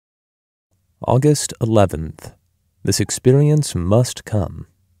August 11th. This experience must come.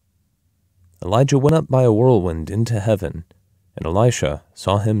 Elijah went up by a whirlwind into heaven, and Elisha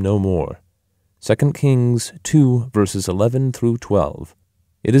saw him no more. 2 Kings 2, verses 11 through 12.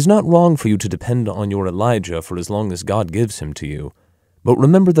 It is not wrong for you to depend on your Elijah for as long as God gives him to you, but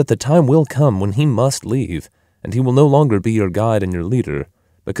remember that the time will come when he must leave, and he will no longer be your guide and your leader,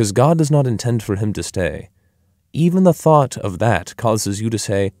 because God does not intend for him to stay. Even the thought of that causes you to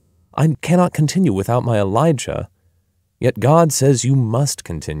say, I cannot continue without my Elijah. Yet God says you must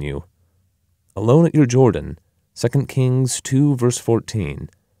continue. Alone at your Jordan, 2 Kings 2, verse 14.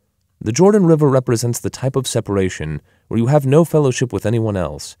 The Jordan River represents the type of separation where you have no fellowship with anyone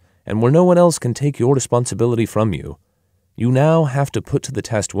else, and where no one else can take your responsibility from you. You now have to put to the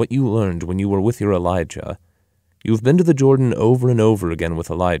test what you learned when you were with your Elijah. You've been to the Jordan over and over again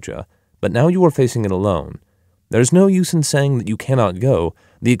with Elijah, but now you are facing it alone. There's no use in saying that you cannot go.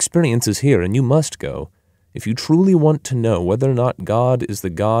 The experience is here, and you must go. If you truly want to know whether or not God is the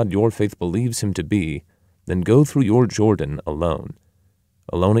God your faith believes him to be, then go through your Jordan alone.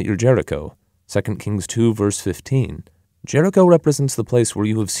 Alone at your Jericho, 2 Kings 2, verse 15. Jericho represents the place where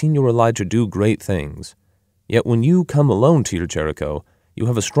you have seen your Elijah do great things. Yet when you come alone to your Jericho, you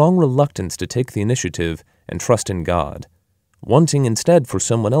have a strong reluctance to take the initiative and trust in God, wanting instead for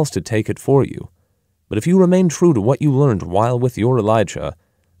someone else to take it for you. But if you remain true to what you learned while with your Elijah,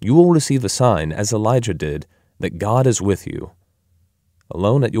 you will receive a sign, as Elijah did, that God is with you.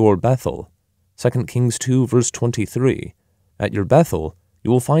 Alone at your Bethel, 2 Kings 2, verse 23. At your Bethel, you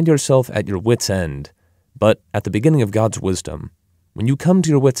will find yourself at your wit's end, but at the beginning of God's wisdom. When you come to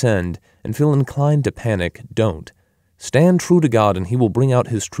your wit's end and feel inclined to panic, don't. Stand true to God, and he will bring out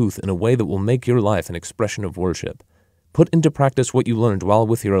his truth in a way that will make your life an expression of worship. Put into practice what you learned while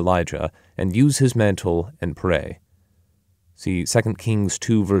with your Elijah, and use his mantle and pray. See 2 Kings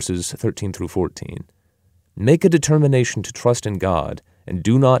 2, verses 13 through 14. Make a determination to trust in God, and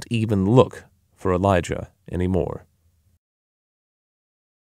do not even look for Elijah anymore.